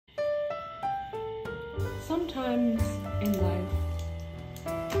Sometimes in life,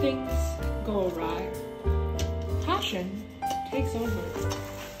 things go awry. Passion takes over,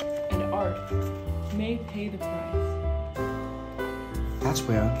 and art may pay the price. That's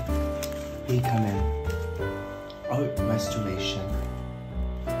where we come in. Art restoration.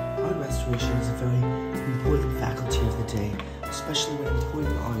 Art restoration is a very important faculty of the day, especially when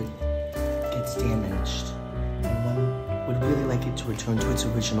important art gets damaged, and one would really like it to return to its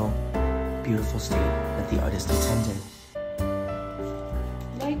original, beautiful state that the artist intended.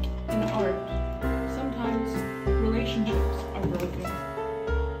 Like in art, sometimes relationships are broken,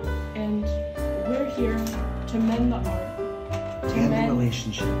 and we're here to mend the art, to And mend the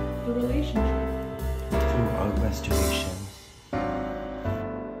relationship through art restoration.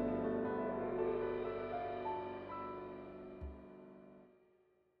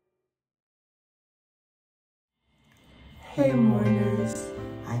 Hey mourners,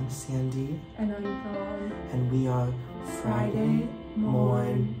 I'm Sandy, and I'm Prom, and we are Friday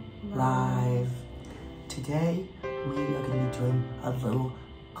Morn Live. Today, we are going to be doing a little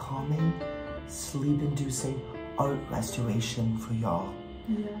calming, sleep-inducing art restoration for y'all.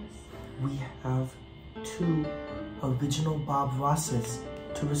 Yes. We have 2 original Bob Rosses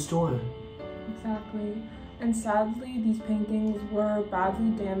to restore. Exactly. And sadly, these paintings were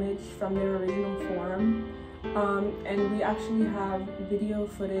badly damaged from their original form. And we actually have video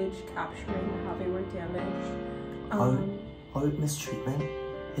footage capturing how they were damaged. Art mistreatment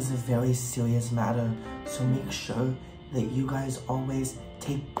is a very serious matter, so make sure that you guys always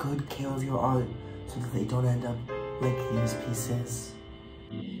take good care of your art so that they don't end up like these pieces.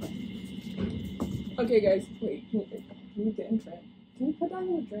 Okay guys, wait, can you get in front? Can you put down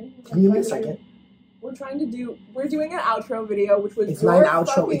your drink? Can you give me a second? We're doing an outro video, which was It's not an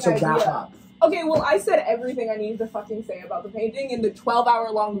outro, it's a wrap up. Okay, well, I said everything I needed to fucking say about the painting in the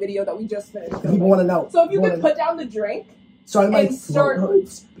 12-hour-long video that we just finished filming. People want to know. So if you could put down the drink, so I might throat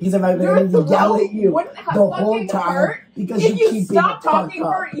hurts because I'm going to yell at you the whole time because you keep being stop talking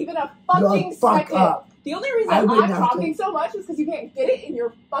for even a fucking second. Up. The only reason I'm talking so much is because you can't get it in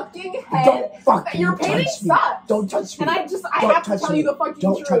your fucking head. Don't fucking that your painting sucks. Don't touch me. And I have to tell you the fucking truth.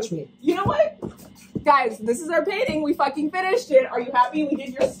 Don't touch me. You know what? Guys, this is our painting. We fucking finished it. Are you happy we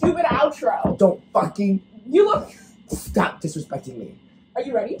did your stupid outro? Don't fucking... You look... Stop disrespecting me. Are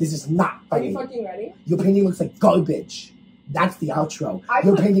you ready? This is not funny. Are you fucking ready? Your painting looks like garbage. That's the outro.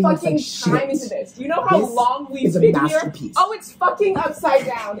 Your painting looks like shit. Time into this. Do you know how long we've been here? Oh, it's fucking upside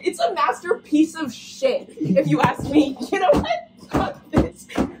down. It's a masterpiece of shit, if you ask me. You know what? Fuck this.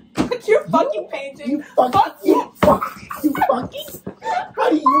 Fuck your fucking painting. You fucking... How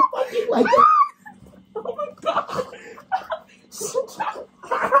do you fucking like it? Oh my god.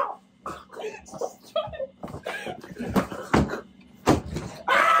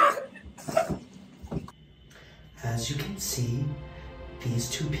 As you can see, these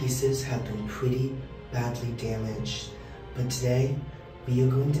 2 pieces have been pretty badly damaged, but today we are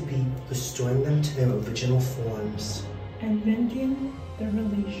going to be restoring them to their original forms and mending the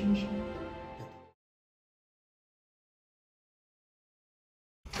relationship.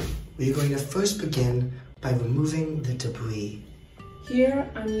 We are going to first begin by removing the debris. Here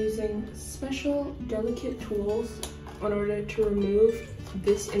I'm using special delicate tools in order to remove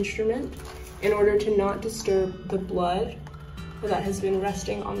this instrument in order to not disturb the blood that has been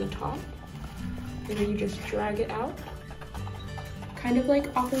resting on the top. And then you just drag it out, kind of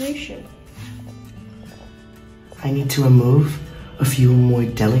like operation. I need to remove a few more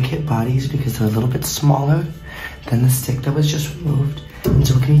delicate bodies because they're a little bit smaller than the stick that was just removed. And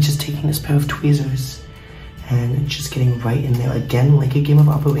so we're going to be just taking this pair of tweezers and just getting right in there. Again, like a game of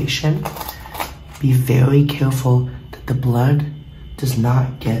operation, be very careful that the blood does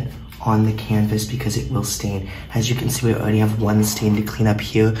not get on the canvas because it will stain. As you can see, we already have 1 stain to clean up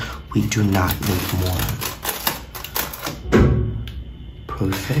here. We do not need more.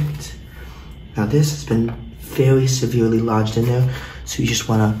 Perfect. Now this has been very severely lodged in there, so you just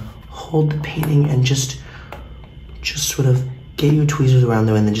want to hold the painting and just sort of get your tweezers around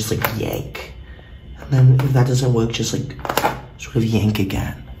there and then just like yank. And then if that doesn't work, just like sort of yank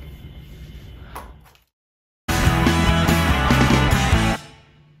again.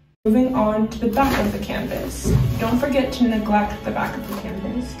 Moving on to the back of the canvas. Don't forget to neglect the back of the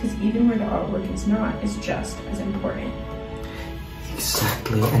canvas, because even where the artwork is not is just as important.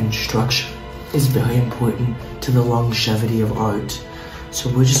 Exactly, and structure is very important to the longevity of art. So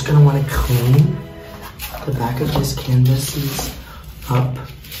we're just gonna wanna clean the back of this canvas up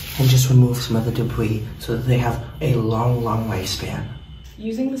and just remove some of the debris so that they have a long, long lifespan.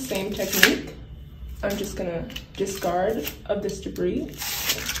 Using the same technique, I'm just gonna discard of this debris.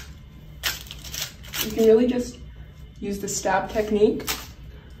 you can really just use the stab technique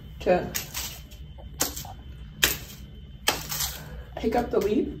to pick up the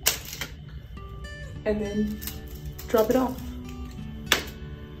leaf and then drop it off.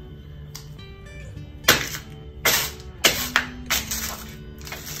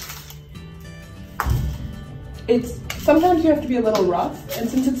 Sometimes you have to be a little rough, and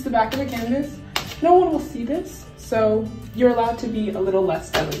since it's the back of the canvas, no one will see this, so you're allowed to be a little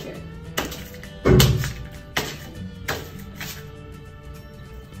less delicate.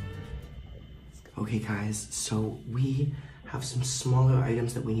 Okay guys, so we have some smaller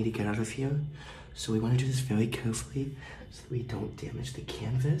items that we need to get out of here. So we want to do this very carefully so that we don't damage the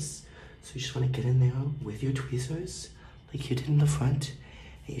canvas. So you just want to get in there with your tweezers like you did in the front,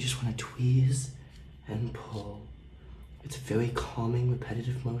 and you just want to tweeze and pull. It's a very calming,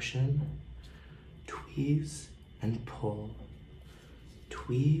 repetitive motion. Tweeze and pull.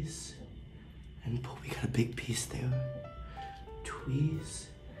 Tweeze and pull. We got a big piece there. Tweeze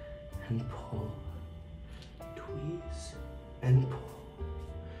and pull. Tweeze and pull.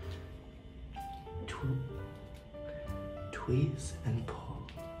 Tweeze and pull.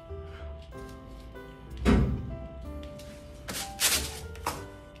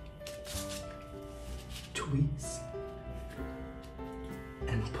 Tweeze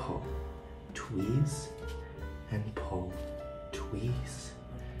and pull. Tweeze and pull. Tweeze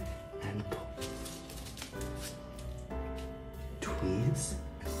and pull. Tweeze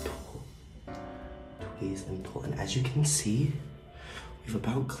and pull. Tweeze and pull. And as you can see, we've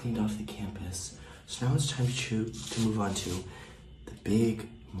about cleaned off the canvas. So now it's time to move on to the big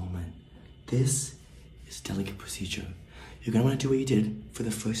moment. This is delicate procedure. You're gonna wanna do what you did for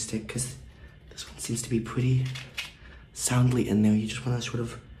the first stick, because this one seems to be pretty soundly in there. You just wanna sort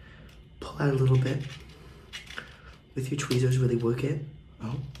of pull out a little bit with your tweezers, really work it.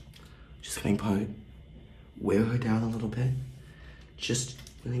 Oh, just coming part. Wear her down a little bit. Just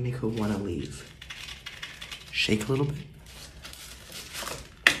really make her wanna leave. Shake a little bit.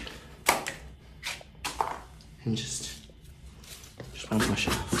 And just want to brush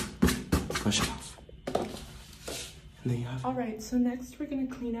it off. Brush it off. And there you have it. All right, so next we're gonna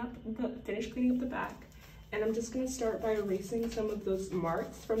finish cleaning up the back. And I'm just gonna start by erasing some of those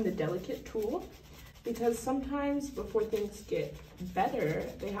marks from the delicate tool, because sometimes before things get better,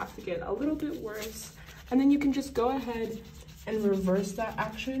 they have to get a little bit worse. And then you can just go ahead and reverse that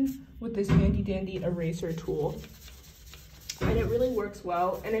action with this handy dandy eraser tool. And it really works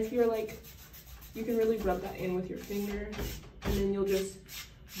well. And if you're like, you can really rub that in with your finger, and then you'll just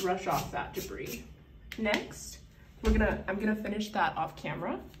brush off that debris. Next, I'm gonna finish that off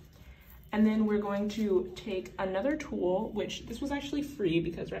camera. And then we're going to take another tool, which this was actually free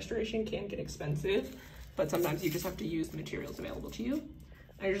because restoration can get expensive, but sometimes you just have to use the materials available to you.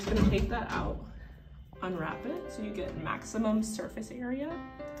 And you're just gonna take that out, unwrap it, so you get maximum surface area.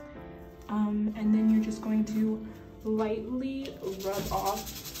 And then you're just going to lightly rub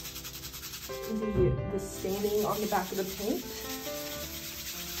off the staining on the back of the paint.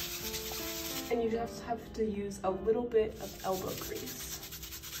 And you just have to use a little bit of elbow grease.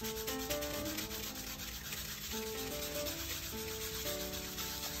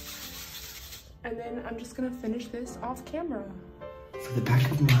 And then I'm just gonna finish this off camera. For the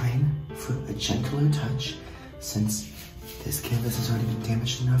back of mine, for a gentler touch, since this canvas has already been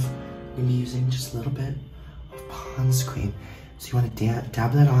damaged enough, I'm gonna be using just a little bit of Pond's cream. So you want to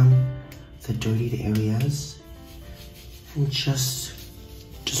dab that on the dirtied areas and just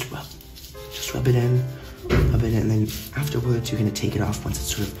rub it in, and then afterwards you're gonna take it off once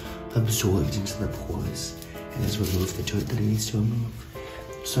it's sort of absorbed into the pores and has removed the dirt that it needs to remove.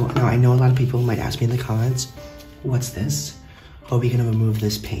 So now I know a lot of people might ask me in the comments, what's this? How are we gonna remove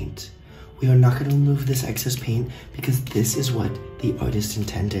this paint? We are not gonna remove this excess paint because this is what the artist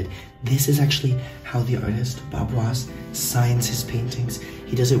intended. This is actually how the artist, Bob Ross, signs his paintings.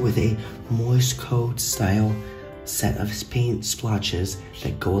 He does it with a Morse code style set of paint splotches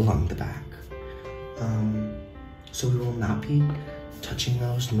that go along the back. So we will not be touching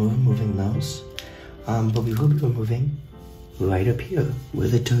those nor removing those, but we will be removing right up here where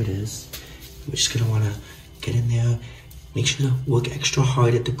the dirt is. We're just gonna wanna get in there, make sure to work extra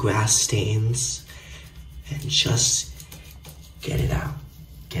hard at the grass stains, and just get it out,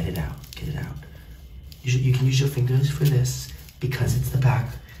 get it out, get it out. You can use your fingers for this because it's the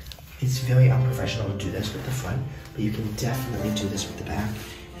back. It's very unprofessional to do this with the front, but you can definitely do this with the back.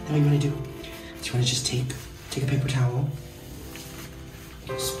 And then what you wanna do is you wanna just take a paper towel,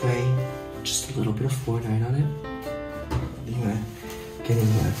 spray just a little bit of Fortnite on it. Then you wanna get in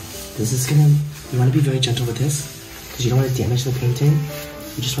here. You wanna be very gentle with this because you don't wanna damage the painting.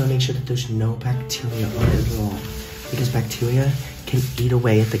 you just want to make sure that there's no bacteria on it at all, because bacteria can eat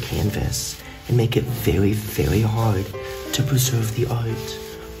away at the canvas and make it very, very hard to preserve the art,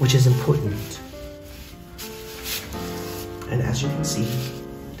 which is important. And as you can see,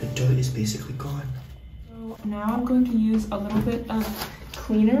 the dirt is basically gone. So now I'm going to use a little bit of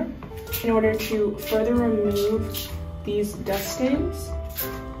cleaner in order to further remove these dust stains.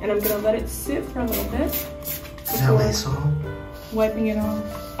 And I'm gonna let it sit for a little bit. Is that Lysol? Wiping it off.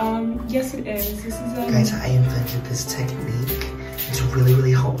 Yes it is. This is Guys, I invented this technique. It's really,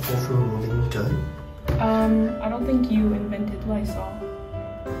 really helpful for removing dirt. I don't think you invented Lysol.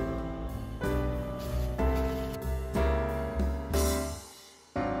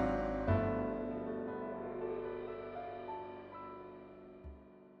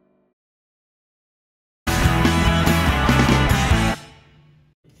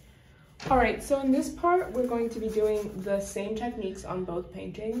 Alright, so in this part, we're going to be doing the same techniques on both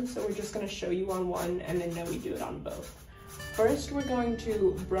paintings. So we're just going to show you on one and then we do it on both. First, we're going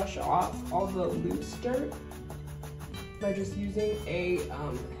to brush off all the loose dirt by just using a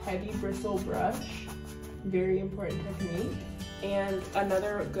heavy bristle brush. Very important technique. And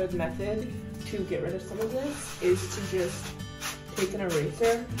another good method to get rid of some of this is to just take an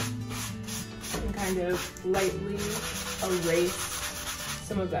eraser and kind of lightly erase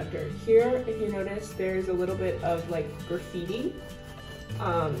some of that dirt. Here, if you notice, there's a little bit of like graffiti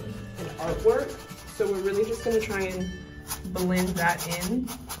and artwork. So we're really just gonna try and blend that in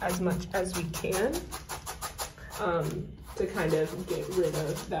as much as we can to kind of get rid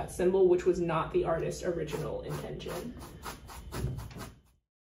of that symbol, which was not the artist's original intention.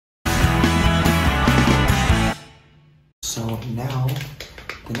 So now,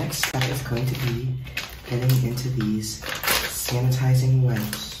 the next step is going to be getting into these sanitizing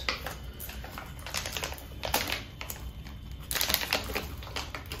wipes.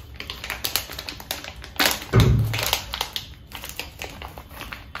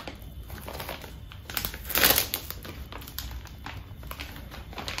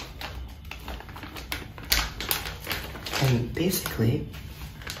 And basically,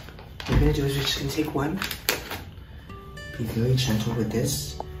 what we're gonna do is we're just gonna take one, be very gentle with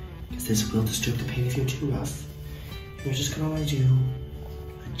this, because this will disturb the paint if you're too rough. You're just gonna wanna do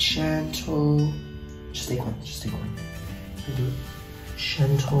a gentle, just take one. And do a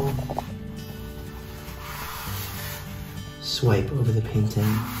gentle swipe over the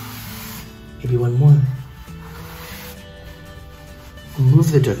painting. Maybe one more.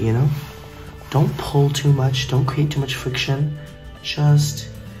 Remove the dirt, you know? Don't pull too much, don't create too much friction. Just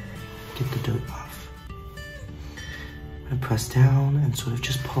get the dirt off. I'm gonna press down and sort of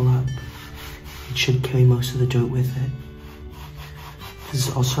just pull up. It should carry most of the dirt with it. This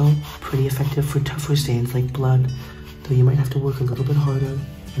is also pretty effective for tougher stains like blood, though you might have to work a little bit harder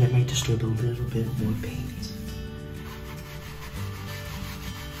and it might disturb a little bit more paint.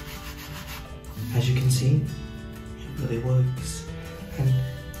 As you can see, it really works, and it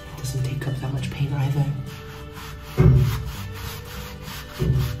doesn't take up that much paint either.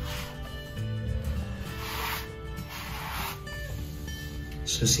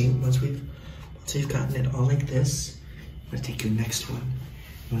 So see, once we've gotten it all like this, I'm gonna take your next one.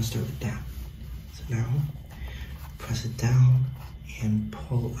 I'm gonna start with that. So now, press it down and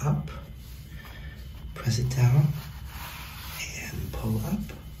pull up. Press it down and pull up.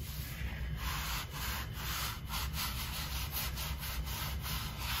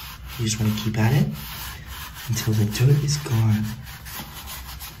 You just wanna keep at it until the dirt is gone.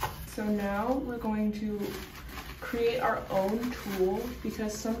 So now we're going to create our own tool,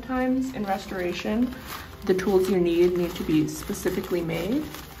 because sometimes in restoration, the tools you need to be specifically made.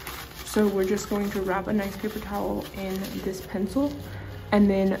 So we're just going to wrap a nice paper towel in this pencil and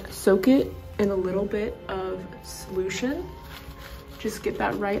then soak it in a little bit of solution. Just get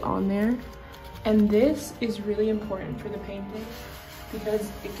that right on there. And this is really important for the painting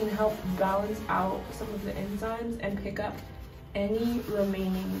because it can help balance out some of the enzymes and pick up any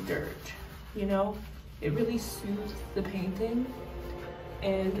remaining dirt, you know? It really soothes the painting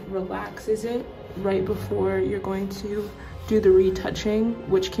and relaxes it right before you're going to do the retouching,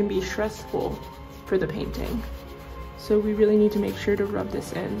 which can be stressful for the painting. So we really need to make sure to rub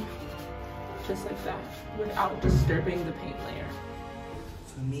this in just like that without disturbing the paint layer.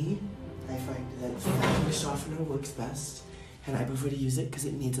 For me, I find that fabric softener works best, and I prefer to use it because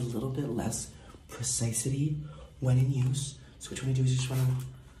it needs a little bit less precisity when in use. So what you want to do is you just want to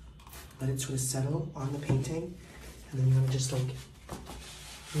let it sort of settle on the painting, and then you want to just like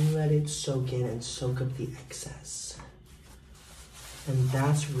let it soak in and soak up the excess. And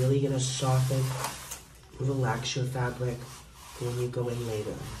that's really going to soften, relax your fabric when you go in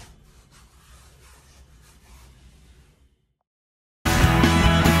later.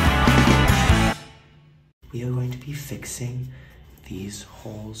 We are going to be fixing these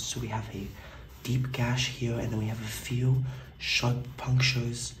holes. So we have a deep gash here, and then we have a few sharp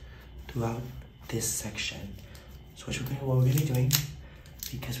punctures throughout this section. So what we're gonna be doing,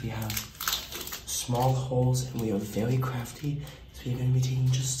 because we have small holes and we are very crafty, so we're gonna be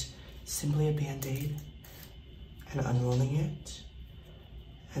taking just simply a band-aid and unrolling it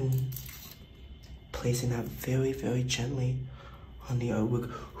and placing that very, very gently on the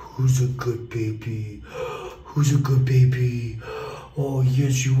artwork. Who's a good baby? Who's a good baby? Oh,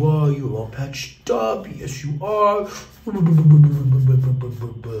 yes, you are. You're all patched up. Yes, you are.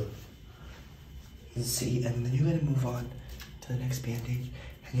 See, and then you're gonna move on to the next bandage,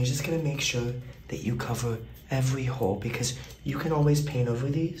 and you're just gonna make sure that you cover every hole, because you can always paint over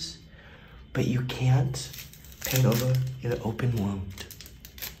these, but you can't paint over an open wound.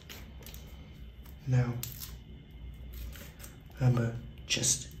 Now, remember,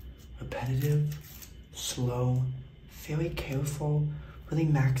 just repetitive, slow, very careful. Really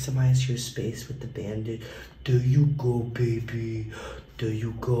maximize your space with the bandage. There you go, baby. There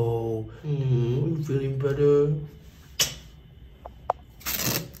you go. You feeling better?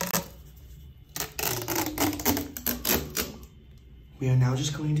 We are now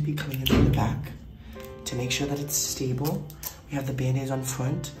just going to be coming into the back to make sure that it's stable. We have the band-aids on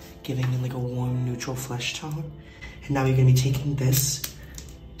front, giving it like a warm, neutral flesh tone. And now you're gonna be taking this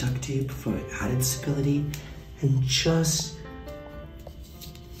duct tape for added stability and just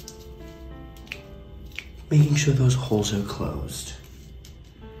making sure those holes are closed.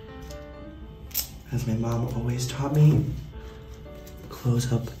 As my mom always taught me,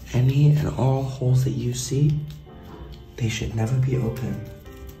 close up any and all holes that you see. They should never be open.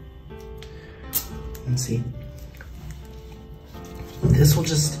 And see, this will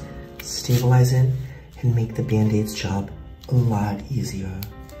just stabilize it and make the band-aid's job a lot easier.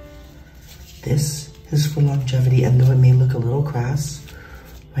 This is for longevity, and though it may look a little crass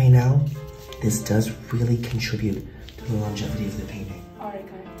right now, this does really contribute to the longevity of the painting. Alright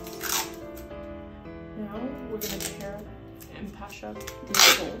guys, now we're going to tear and patch up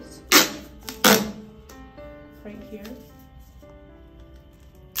these holes right here.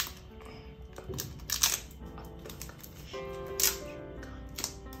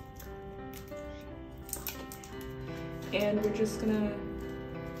 And we're just going to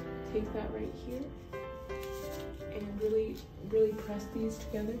take that right here and really press these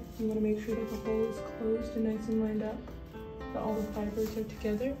together. You want to make sure that the hole is closed and nice and lined up, that all the fibers are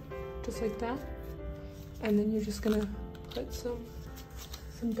together, just like that. And then you're just gonna put some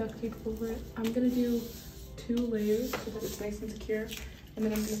duct tape over it. I'm gonna do 2 layers so that it's nice and secure, and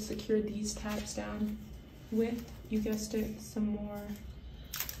then I'm gonna secure these tabs down with, you guessed it, some more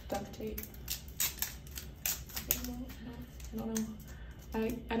duct tape. I don't know.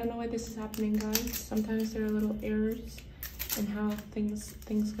 I don't know why this is happening, guys. Sometimes there are little errors in how things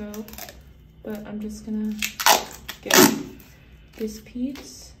go, but I'm just gonna get this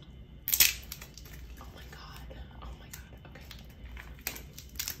piece. Oh my god, okay.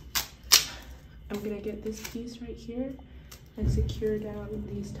 I'm gonna get this piece right here and secure down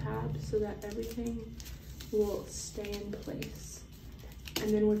these tabs so that everything will stay in place.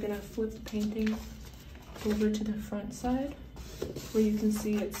 And then we're gonna flip the painting over to the front side, where you can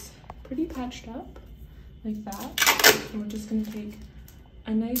see it's pretty patched up, like that. And we're just gonna take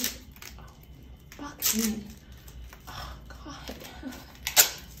a nice, fuck me. Oh God.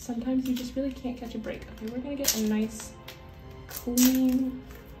 Sometimes you just really can't catch a break. Okay, we're gonna get a nice, clean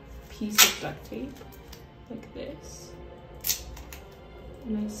piece of duct tape, like this. A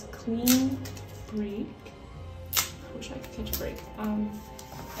nice, clean break. I wish I could catch a break. And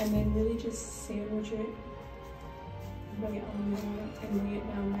then really just sandwich it right on there and lay it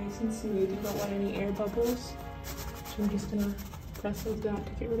down nice and smooth. You don't want any air bubbles, so we're just gonna press those down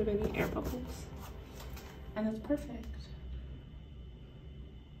to get rid of any air bubbles, and that's perfect.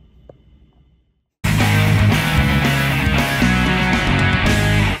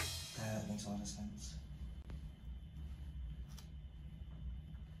 That makes a lot of sense.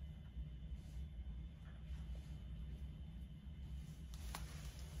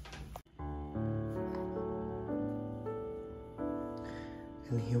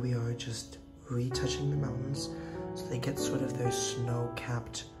 And here we are, just retouching the mountains so they get sort of their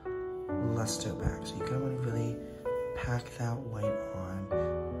snow-capped luster back. So you kind of want to really pack that white on,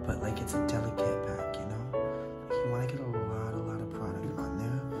 but like it's a delicate back, you know? Like you want to get a lot of product on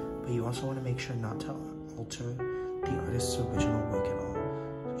there, but you also want to make sure not to alter the artist's original work at all.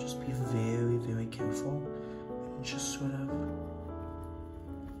 So just be very, very careful and just sort of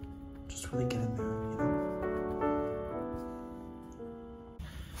really get in there, you know?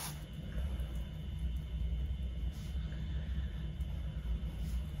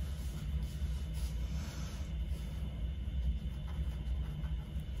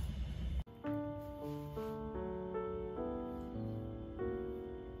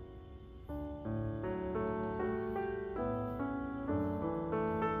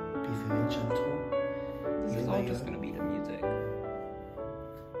 Be very gentle. This is all just gonna be the music.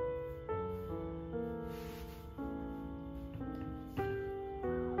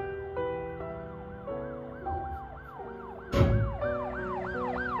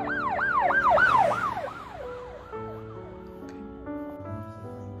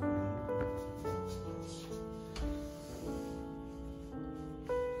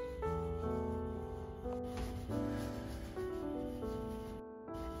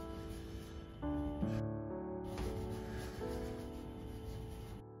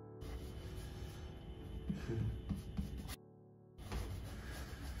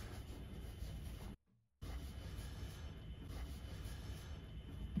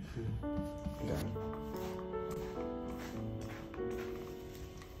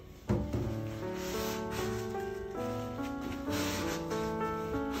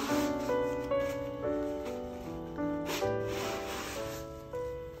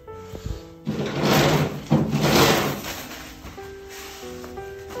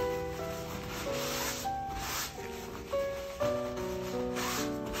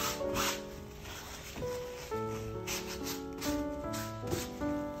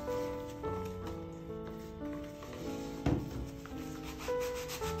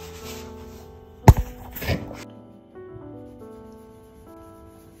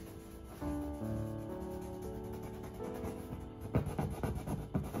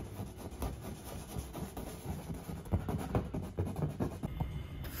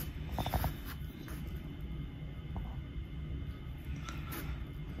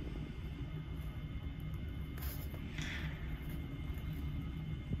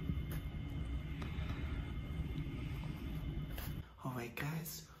 Alright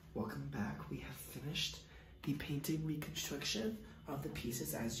guys, welcome back. We have finished the painting reconstruction of the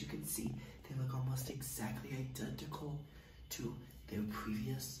pieces. As you can see, they look almost exactly identical to their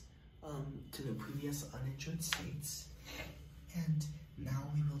previous uninjured states. And now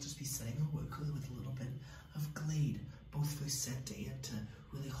we will just be setting our work with a little bit of Glade, both for scent and to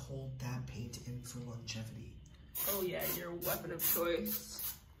really hold that paint in for longevity. Oh yeah, your weapon of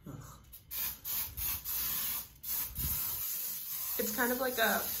choice. Ugh. It's kind of like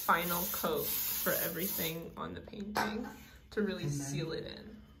a final coat for everything on the painting to really seal it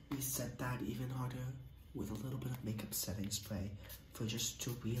in. We set that even harder with a little bit of makeup setting spray for just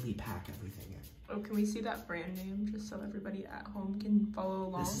to really pack everything in. Oh, can we see that brand name just so everybody at home can follow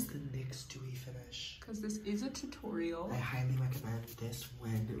along? This is the NYX Dewy Finish. Because this is a tutorial. I highly recommend this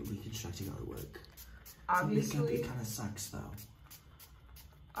when reconstructing artwork. Obviously, makeup, it kind of sucks though.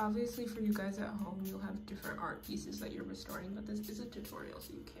 Obviously, for you guys at home, you'll have different art pieces that you're restoring, but this is a tutorial,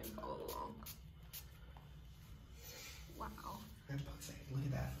 so you can follow along. Wow. That's perfect. Look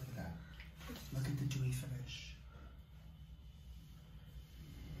at that. Look at that. Look at the dewy finish.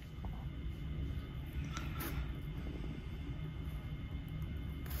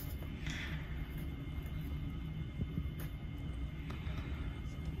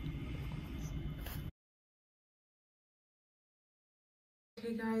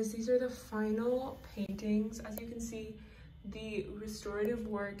 Okay guys, these are the final paintings. As you can see, the restorative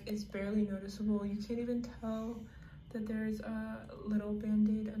work is barely noticeable. You can't even tell that there's a little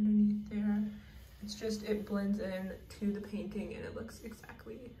band-aid underneath there. It's just, it blends in to the painting and it looks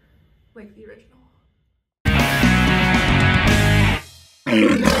exactly like the original.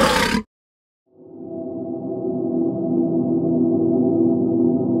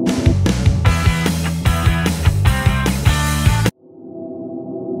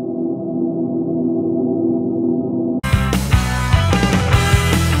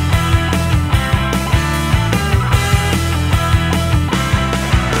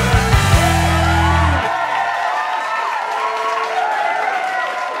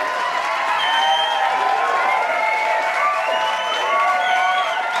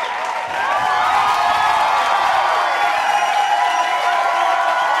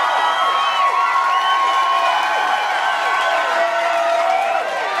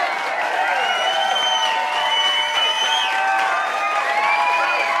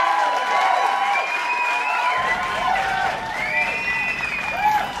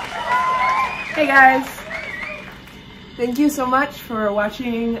 Hey guys, thank you so much for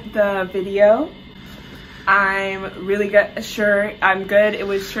watching the video. I'm really good. It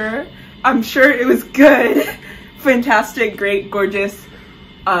was sure, I'm sure it was good, fantastic, great, gorgeous,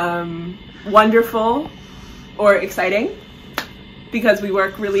 wonderful, or exciting, because we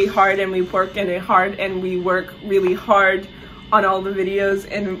work really hard and we work really hard on all the videos,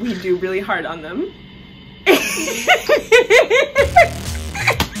 and we do really hard on them.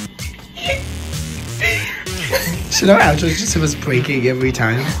 Should our outro just have us breaking every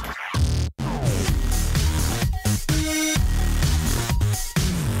time?